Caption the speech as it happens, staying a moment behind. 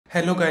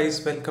Hello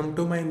guys, welcome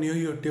to my new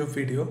YouTube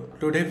video.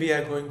 Today we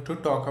are going to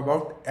talk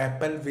about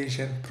Apple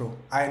Vision Pro.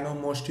 I know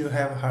most you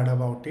have heard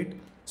about it.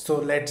 So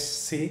let's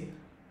see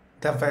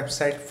the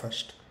website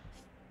first.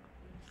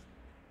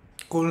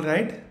 Cool,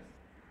 right?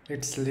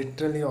 It's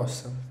literally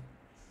awesome.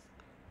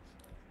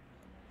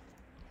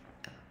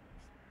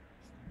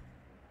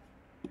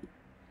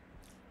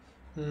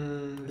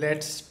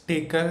 Let's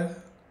take a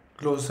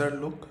closer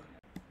look.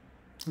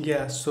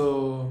 Yeah,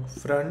 so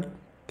front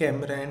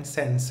camera and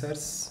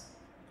sensors.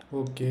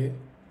 Okay.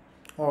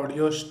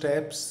 Audio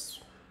steps.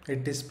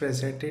 It is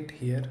presented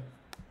here.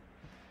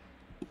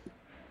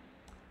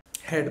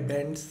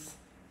 Headbands.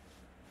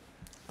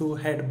 Two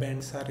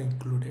headbands are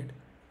included.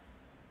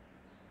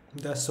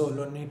 The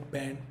Solonit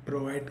band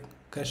provide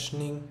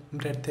cushioning,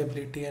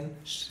 breathability and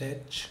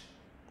stretch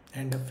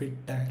and a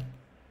fit dial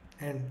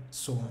and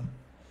so on.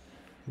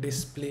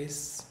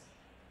 Displays,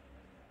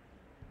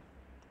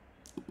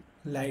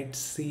 light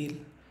seal,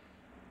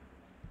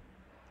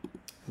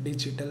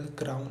 digital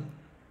crown,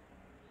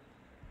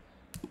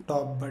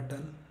 top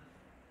button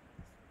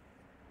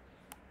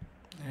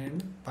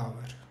and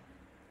power.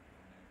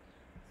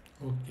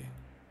 Okay.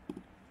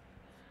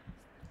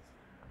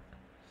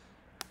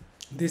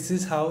 This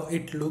is how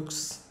it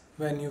looks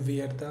when you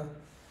wear the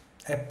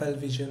Apple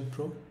Vision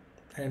Pro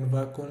and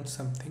work on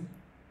something.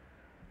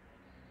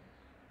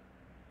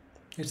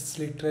 It's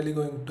literally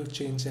going to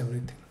change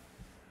everything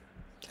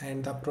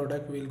and the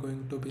product will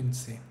going to be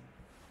insane.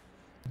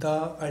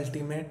 The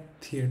ultimate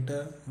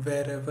theater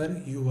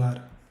wherever you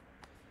are.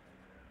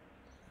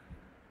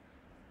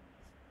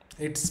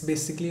 It's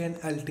basically an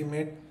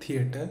ultimate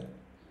theater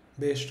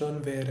based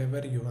on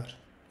wherever you are.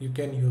 You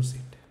can use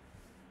it.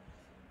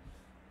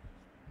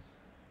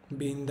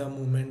 Be in the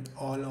moment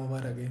all over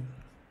again.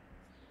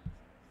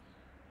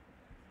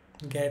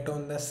 Get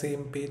on the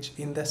same page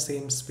in the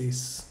same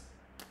space.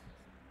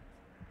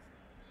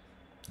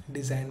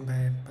 Designed by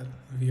Apple,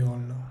 we all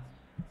know.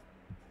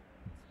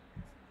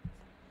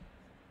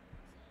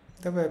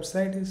 The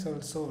website is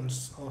also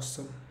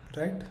awesome,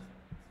 right?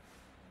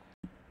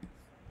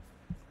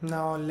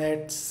 Now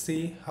let's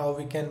see how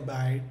we can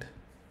buy it.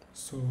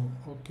 So,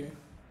 okay.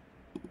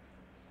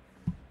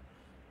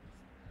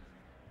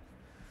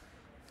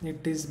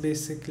 It is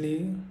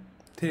basically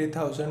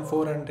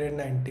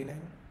 3,499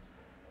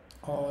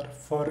 or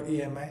for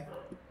EMI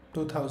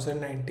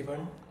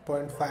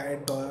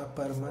 $2,091.5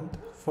 per month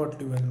for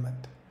 12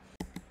 months.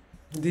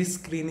 This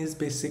screen is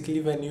basically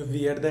when you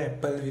wear the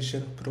Apple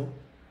Vision Pro.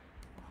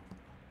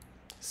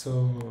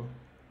 So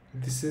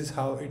this is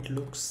how it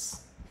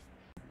looks.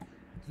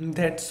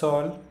 That's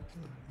all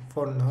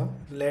for now.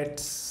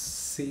 Let's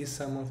see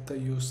some of the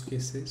use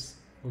cases.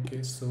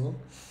 Okay, so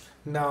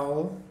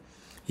now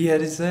here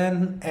is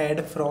an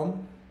ad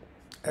from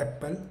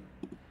Apple.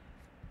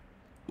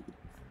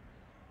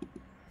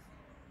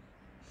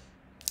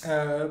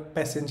 A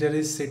passenger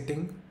is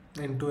sitting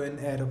into an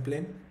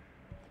aeroplane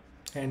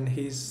and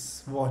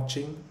he's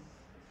watching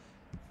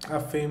a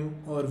film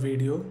or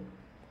video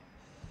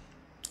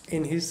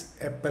in his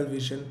Apple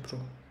Vision Pro.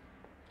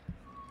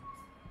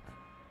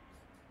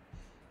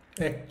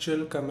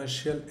 Actual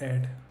commercial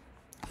ad.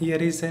 Here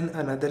is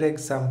another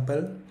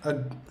example,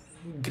 a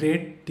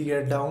great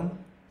tear down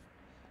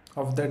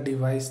of the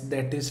device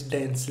that is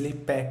densely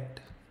packed.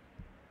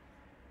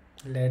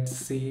 Let's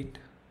see it.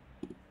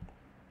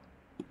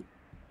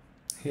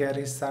 Here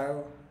is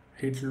how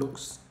it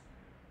looks.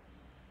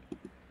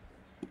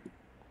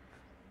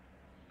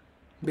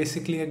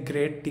 Basically a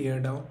great tear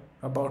down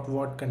about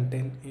what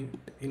contained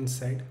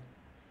inside.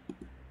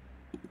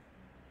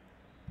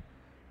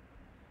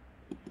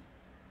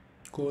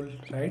 Cool,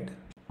 right?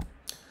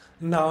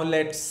 Now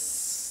let's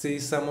see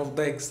some of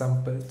the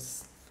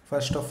examples.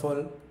 First of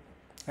all,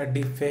 a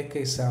deepfake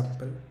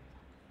example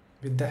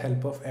with the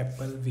help of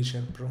Apple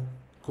Vision Pro.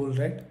 Cool,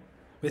 right?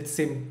 With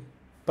simple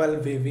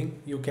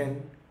waving, you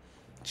can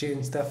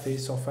change the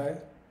face of an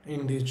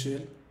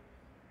individual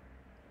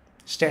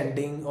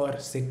standing or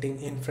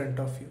sitting in front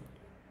of you.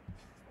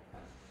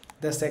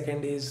 The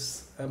second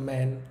is a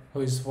man who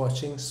is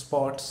watching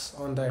sports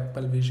on the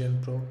Apple Vision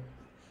Pro.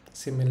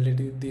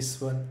 Similarly, this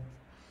one.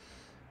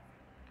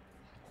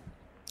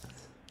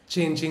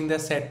 Changing the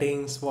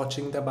settings,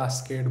 watching the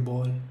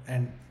basketball,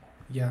 and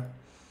yeah.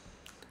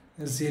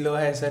 Zillow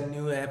has a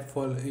new app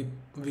for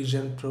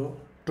Vision Pro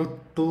to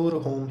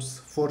tour homes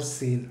for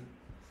sale.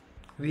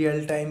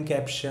 Real-time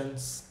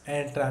captions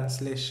and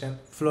translation,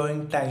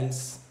 flowing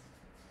tiles.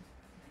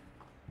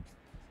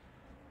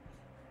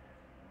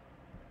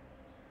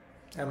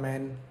 A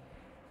man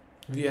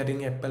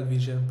wearing Apple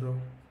Vision Pro.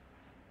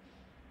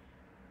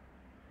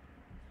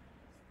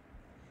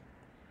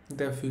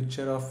 The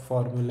future of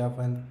Formula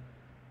One.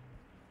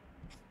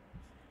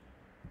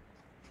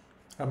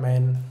 A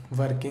man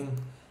working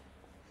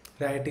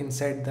right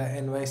inside the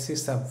NYC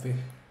subway.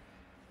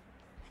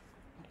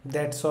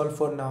 That's all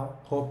for now.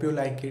 Hope you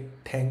like it.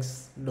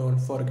 Thanks. Don't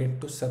forget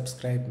to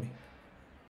subscribe me.